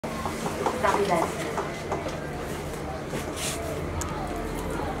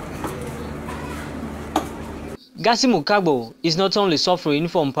Gasimu Kargbo is not only suffering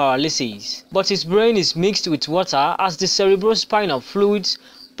from paralysis, but his brain is mixed with water as the cerebrospinal fluid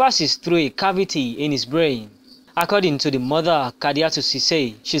passes through a cavity in his brain. According to the mother, Kadiatu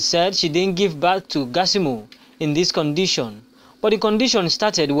Sesay, she said she didn't give birth to Gasimu in this condition, but the condition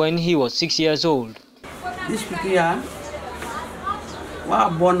started when he was 6 years old. This people here, were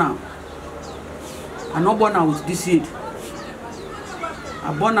born now. I'm not born now with this head.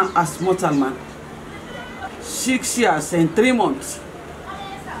 I'm born now as mortal man. 6 years and 3 months.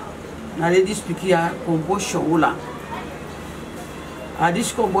 Now this people here, combustion ulam.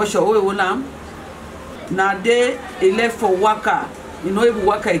 This combustion ulam. Now they left for waka. You know if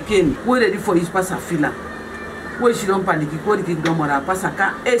waka came, we ready for his pasafila. We she don't panic. Go the kick down mora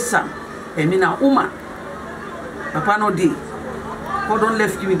pasaka esa. Emina uma. Papa no day. God don't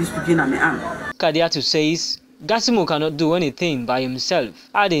left me this speaking at me hand. Kadiatu says Gasimu cannot do anything by himself,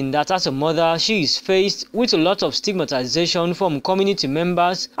 adding that as a mother she is faced with a lot of stigmatization from community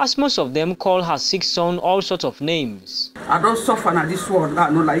members, as most of them call her sick son all sorts of names. I don't suffer na this world,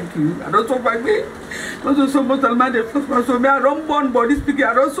 I don't like you. I don't suffer me. Not so much man the first man so me I don't born body speaking.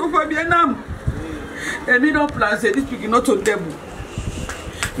 I don't suffer Vietnam. And me don't plan say this speaking not to devil.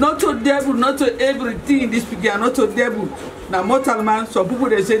 Not to devil, not to everything this speaking, not to devil. Now mortal man, some people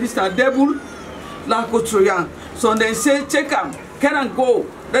they say this is devil. So they say, check them, can I go?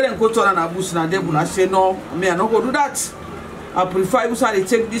 Let them go to an abuse and devil. I say, no, me, I not go do that. I prefer you say they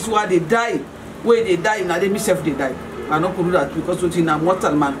take this one, they die. Where they die, now they myself they die. I not go do that because it's in a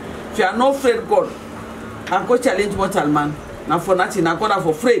mortal man. If you are not afraid God, I go challenge mortal man. Now for nothing, I got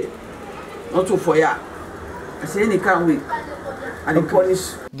for afraid. Not to for ya. I say, any can't wait. And the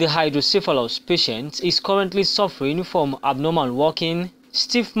punish. The hydrocephalus patient is currently suffering from abnormal walking,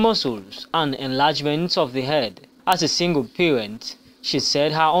 stiff muscles and enlargement of the head. As a single parent, she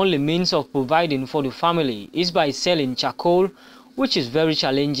said her only means of providing for the family is by selling charcoal, which is very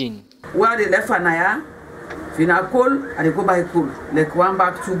challenging. Where they left Anaya, fina coal, and they go buy coal. Like 1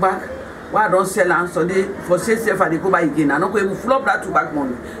 bag, 2 bag. Why I don't sell and so they for sales and they go buy again. I'm not going to flop that 2 bag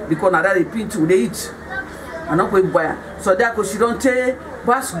money because now that they pin to they eat. I'm not going to buy. So that because she don't tell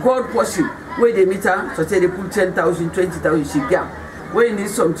pass God person where they meet her, so say they put 10,000, 20,000 she get. When you need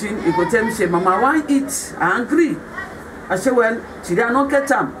something, you go tell me, say, Mama, I want eat. I'm hungry. I say, well, today I don't get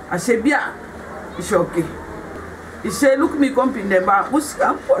time. I say, Bia. He say, okay. He say, look me come in the bar. What's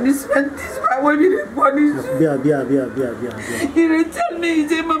the punishment? This is why we need punish. Bia. He tell me, he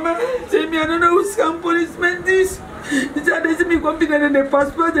say, Mama, say me, I don't know what's the punishment this. He said, they see me come in the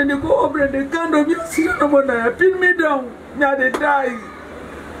passport and they go over and they can't do me. I see no more now. Pin me down. Now they die.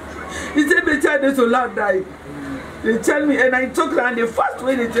 He said, the child is so loud die. They tell me, and I talk and the first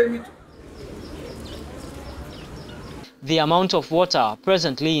way they tell me. The amount of water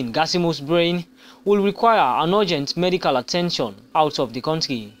presently in Gasimu's brain will require an urgent medical attention out of the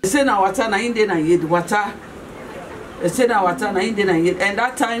country. They say now water, na Indian and yet water. They say now water, na Indian and yet. And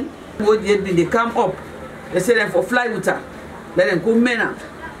that time, when they come up, they say them for fly water, let them go mena.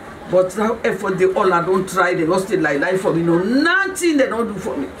 But now effort they all I don't try, they lost it like life for me. No, nothing they don't do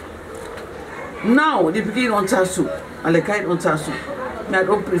for me. Now they begin on tasu, and the kind on tasu. I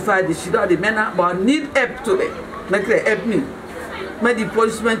don't prefer the shida the men, but I need help to make them help me. Make the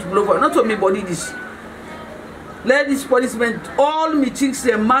punishment blow for not only body this. Let this punishment all me things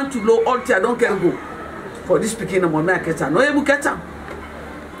the man to low altar don't care go for this speaking of my market. No able get them.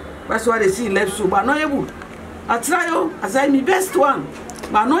 That's why they see left so, but not able. I try as I my best one,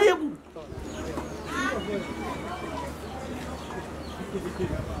 but not able.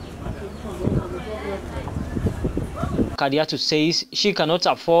 Kadiatu says she cannot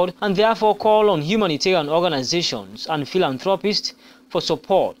afford and therefore call on humanitarian organizations and philanthropists for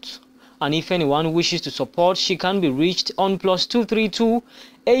support. And if anyone wishes to support, she can be reached on +232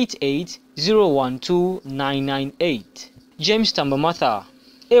 88 012 998. James Tamba-Martha,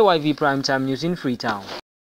 AYV Primetime News in Freetown.